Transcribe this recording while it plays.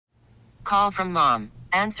call from mom.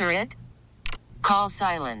 Answer it. Call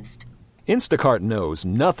silenced. Instacart knows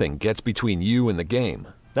nothing gets between you and the game.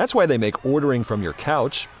 That's why they make ordering from your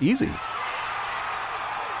couch easy.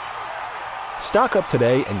 Stock up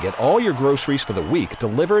today and get all your groceries for the week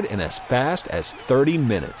delivered in as fast as 30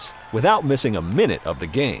 minutes without missing a minute of the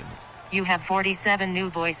game. You have 47 new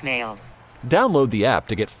voicemails. Download the app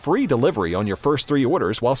to get free delivery on your first 3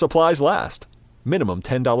 orders while supplies last. Minimum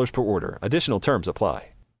 $10 per order. Additional terms apply.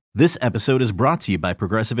 This episode is brought to you by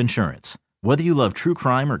Progressive Insurance. Whether you love true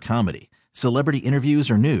crime or comedy, celebrity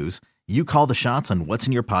interviews or news, you call the shots on what's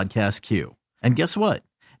in your podcast queue. And guess what?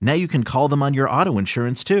 Now you can call them on your auto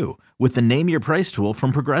insurance too with the Name Your Price tool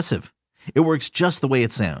from Progressive. It works just the way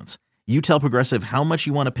it sounds. You tell Progressive how much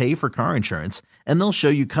you want to pay for car insurance, and they'll show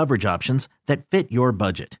you coverage options that fit your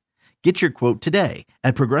budget. Get your quote today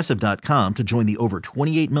at Progressive.com to join the over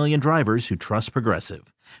 28 million drivers who trust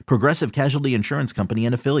Progressive. Progressive Casualty Insurance Company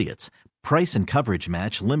and Affiliates. Price and coverage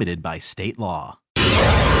match limited by state law. All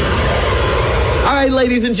right,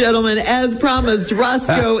 ladies and gentlemen, as promised,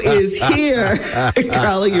 Rosco is here.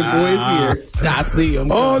 Carly, your boy's here. I see him.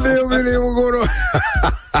 Oh, there, what's going on?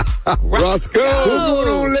 Rosco. What's going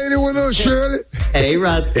on, lady? What's up, Shirley? Hey,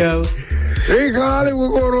 Rosco. Hey, Carly,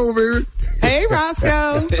 what's going on, baby? Hey,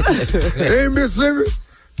 Rosco. Hey, Mississippi.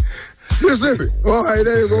 Mississippi. All right,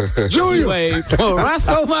 there you go. Junior. Wait,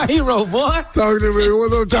 Rosco, my hero, boy. Talking to me.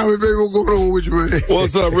 What's up, Tommy, baby? What's going on with you, man?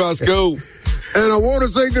 What's up, Rosco? And I want to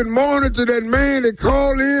say good morning to that man that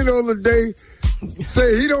called in the other day.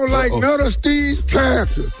 Say he don't like none of Steve's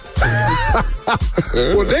characters.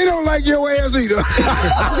 Well, they don't like your ass either.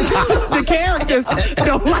 The characters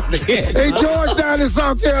don't like it. Hey, George down in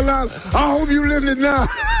South Carolina, I hope you live it now.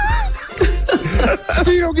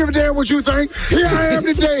 Steve don't give a damn what you think. Here I am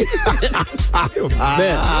today.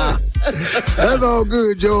 That's all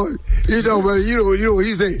good, George. You know,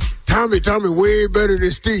 he say, Tommy way better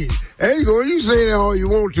than Steve. There you go, you say that all you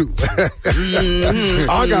want to.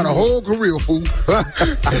 I got a whole career, fool.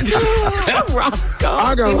 Rosco.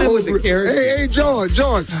 I got a whole career. Hey, George,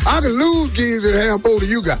 I can lose gigs and have more than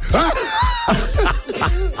you got.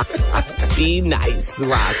 Be nice,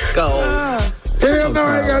 Rosco. Hell no,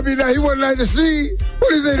 I ain't gotta be nice. He wasn't like the Steve.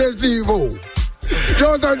 What is that Steve for?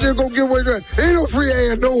 George thought you was gonna give away that. Ain't no free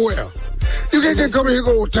ass nowhere. You can't just come in here and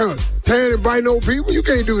go tan and bite no people. You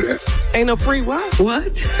can't do that. Ain't no free what?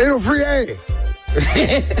 What? Ain't no free ass.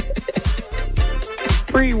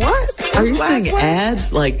 Free what? Are you saying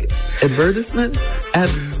ads, like advertisements?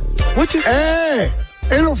 What you say? Ass.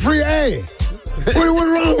 Ain't no free ass. What's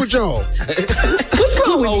wrong with y'all? What's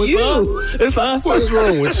wrong with you? It's us. What's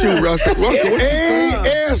wrong with you, Rosco?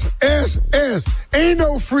 A-S-S. Ain't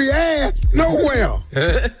no free ass nowhere.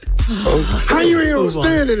 How you ain't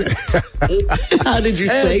understanding that? How did you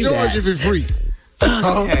say George that? if it's free.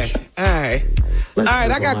 Okay. All right. All right,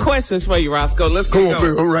 I got questions for you, Rosco. Let's Come go. on,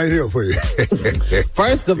 baby. I'm right here for you.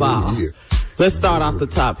 First of all, Yeah. let's start off the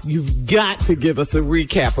top. You've got to give us a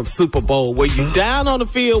recap of Super Bowl. Were you down on the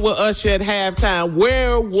field with Usher at halftime?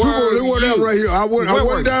 Where were Super Bowl, you? right here. I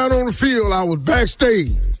wasn't down on the field. I was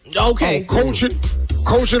backstage. Okay.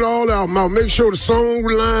 Coaching all out. I make sure the song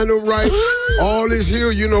lined up right. All this here,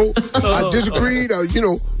 I disagreed.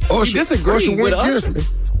 Usher disagreed went with against Usher? me.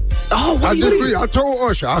 Oh, I disagreed. I told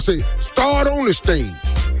Usher, I said, start on the stage.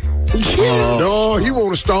 No, he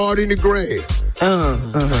want to start in the grass.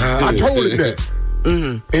 I told him that.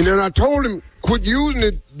 And then I told him, quit using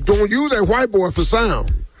it. Don't use that white boy for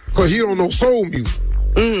sound. Because he don't know soul music.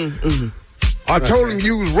 I told him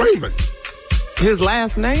use Raymond. His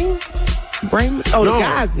last name? Raymond? Oh, No.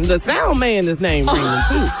 the sound man is named Raymond,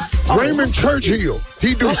 too. Raymond Churchill.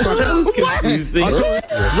 He do something. What? I told him,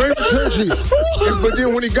 Raymond Churchill. But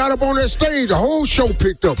then when he got up on that stage, the whole show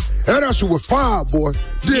picked up. That Usher was fire, boy.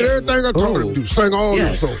 Did everything I told him to do. Sang all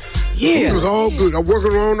them songs. It was all good. I'm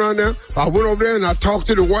working around down there. I went over there and I talked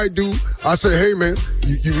to the white dude. I said, hey, man,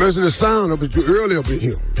 you messing the sound up early up in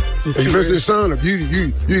here. You messing the sound up. You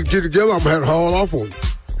get together, I'm going to have to haul off on you.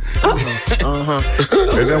 And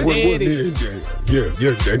that's what it was.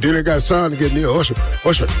 Yeah. And then they got signed to get near Usher.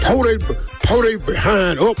 Usher tore they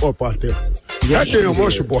behind up out there. That damn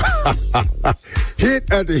Usher boy.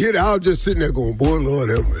 Hit after hit, I was just sitting there going, boy, Lord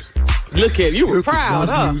have mercy. Look at you, were proud,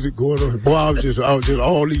 huh? Music going on. Boy, I was just all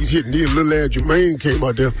these hitting. Then little ass Jermaine came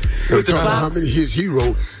out there and talking about how many hits he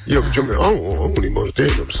wrote. Yeah, Jermaine, I don't even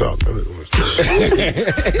understand them socks.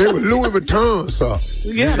 They were Louis Vuitton socks.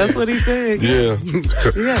 Yeah, that's what he said. Yeah.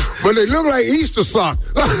 But they look like Easter socks.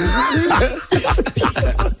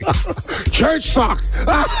 Church socks.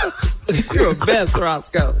 You're the best,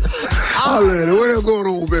 Rosco. Lady, what else going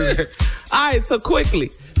on, baby? All right, so quickly.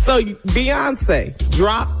 So Beyonce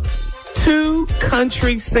dropped 2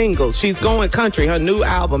 country singles. She's going country. Her new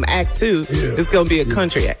album, Act 2, is going to be a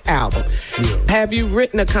country album. Yeah. Have you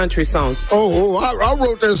written a country song? I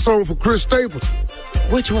wrote that song for Chris Stapleton.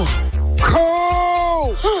 Which one?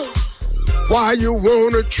 Cold. Why you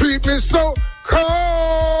wanna treat me so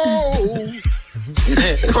cold?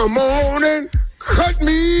 Come on and cut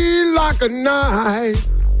me like a knife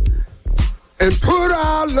and put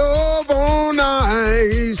our love on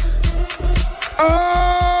ice.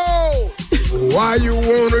 Oh, why you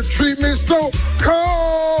wanna treat me so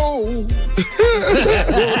cold?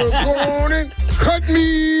 Wanna go on and cut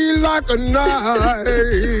me like a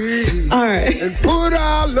knife. All right. And put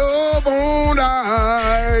our love on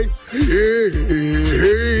ice. Yeah.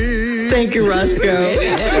 Thank you, Rosco.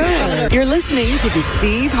 You're listening to the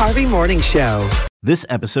Steve Harvey Morning Show. This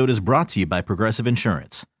episode is brought to you by Progressive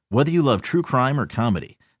Insurance. Whether you love true crime or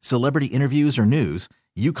comedy, celebrity interviews or news,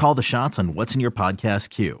 you call the shots on what's in your podcast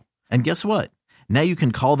queue. And guess what? Now you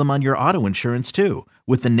can call them on your auto insurance too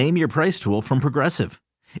with the Name Your Price tool from Progressive.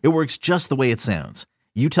 It works just the way it sounds.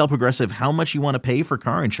 You tell Progressive how much you want to pay for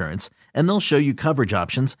car insurance, and they'll show you coverage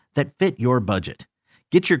options that fit your budget.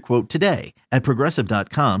 Get your quote today at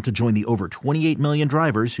Progressive.com to join the over 28 million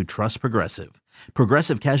drivers who trust Progressive.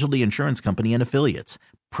 Progressive Casualty Insurance Company and Affiliates.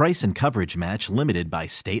 Price and coverage match limited by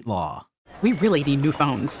state law. We really need new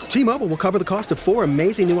phones. T-Mobile will cover the cost of 4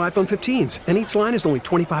 amazing new iPhone 15s, and each line is only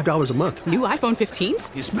 $25 a month. New iPhone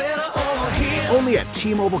 15s? It's better over here. Only at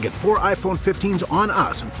T-Mobile, get 4 iPhone 15s on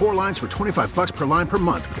us and 4 lines for $25 per line per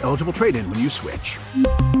month with eligible trade-in when you switch.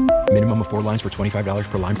 Minimum of 4 lines for $25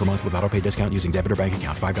 per line per month with autopay discount using debit or bank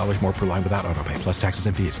account. $5 more per line without autopay, plus taxes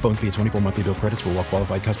and fees. Phone fee at 24 monthly bill credits for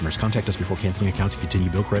well-qualified customers. Contact us before canceling account to continue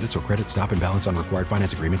bill credits or credit stop and balance on required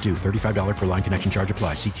finance agreement due. $35 per line connection charge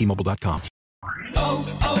applies. See T-Mobile.com.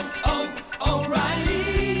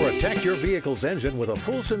 O'Reilly. Protect your vehicle's engine with a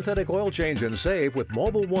full synthetic oil change and save with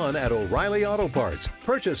Mobile One at O'Reilly Auto Parts.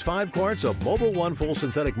 Purchase 5 quarts of Mobile One full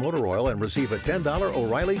synthetic motor oil and receive a $10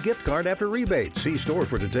 O'Reilly gift card after rebate. See store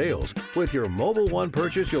for details. With your Mobile One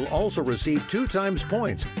purchase, you'll also receive 2 times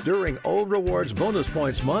points during O Rewards Bonus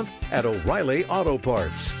Points Month at O'Reilly Auto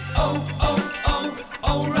Parts.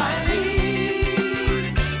 O'Reilly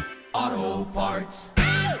Auto Parts.